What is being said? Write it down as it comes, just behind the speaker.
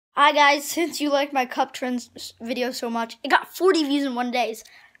Hi guys, since you liked my cup trends video so much, it got 40 views in 1 day.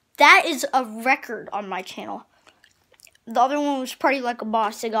 That is a record on my channel. The other one was Party Like a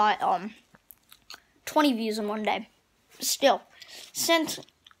Boss. It got 20 views in 1 day. Still, since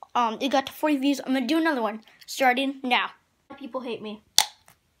it got to 40 views, I'm gonna do another one starting now. A lot of people hate me.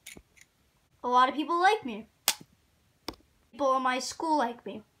 A lot of people like me. People in my school like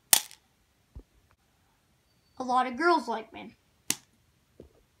me. A lot of girls like me.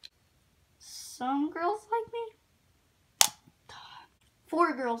 Some girls like me.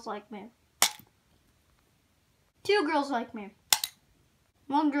 4 girls like me. 2 girls like me.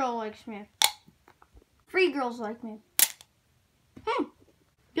 1 girl likes me. 3 girls like me.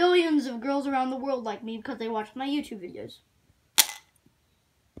 Billions of girls around the world like me because they watch my YouTube videos.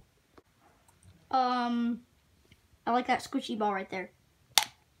 I like that squishy ball right there.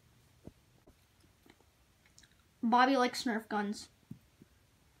 Bobby likes Nerf guns.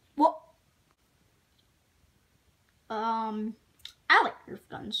 What? I like Nerf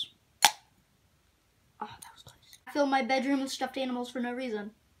guns. Oh, that was close. I fill my bedroom with stuffed animals for no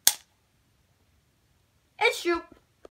reason. It's true.